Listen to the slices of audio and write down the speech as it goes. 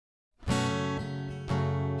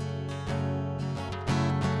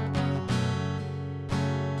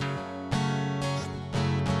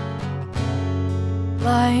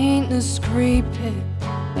Blindness creeping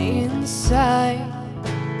inside,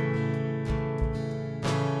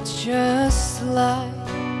 just like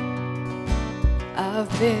I've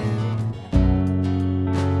been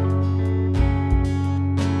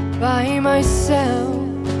by myself,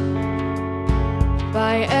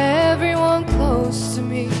 by everyone close to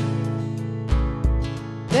me.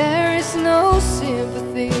 There is no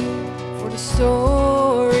sympathy for the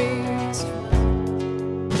stories.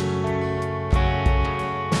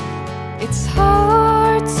 It's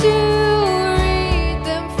hard to read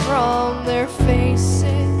them from their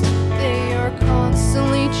faces. They are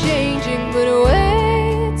constantly changing, but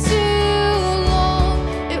way too long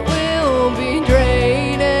it will be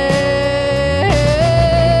draining.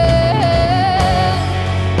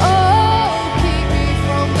 Oh, keep me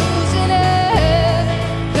from losing it.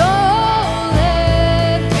 Don't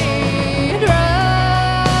let me drown.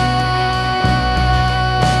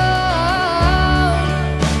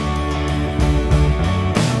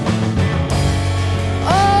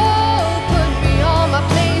 Oh, put me on my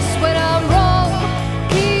place when I'm wrong.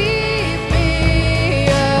 Keep me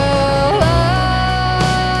alive.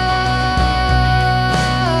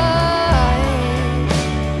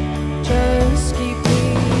 Just keep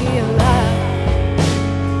me alive.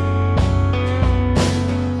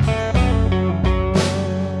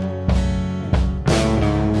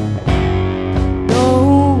 No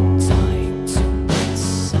time to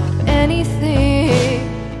mess up anything.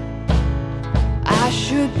 I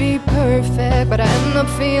should be perfect, but I end up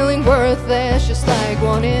feeling worthless, just like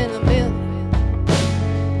one in a million.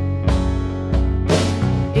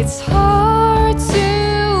 It's hard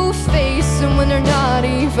to face them when they're not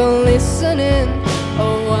even listening.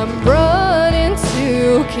 Oh, I'm running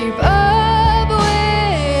to keep up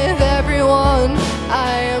with everyone.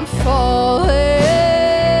 I am falling.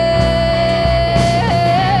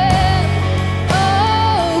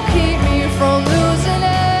 Oh, keep me from losing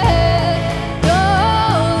it.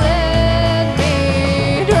 Don't let me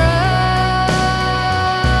drown.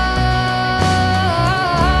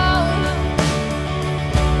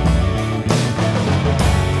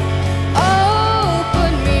 Oh,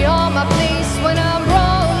 put me on my place when I'm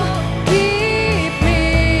wrong. Keep me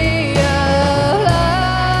alive.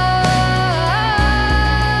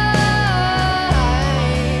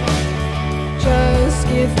 Just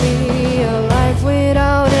give me a life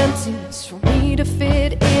without emptiness, for me to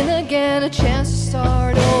fit in again, a chance to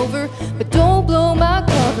start over. But don't blow my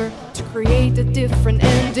cover to create a different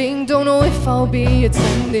ending. Don't know if I'll be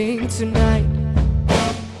attending tonight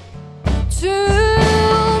to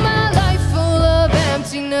my life full of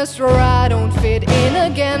emptiness, where I don't fit in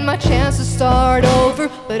again, my chance to start over.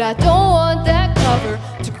 But I don't want that cover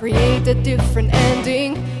to create a different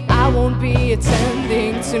ending. I won't be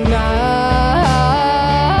attending tonight.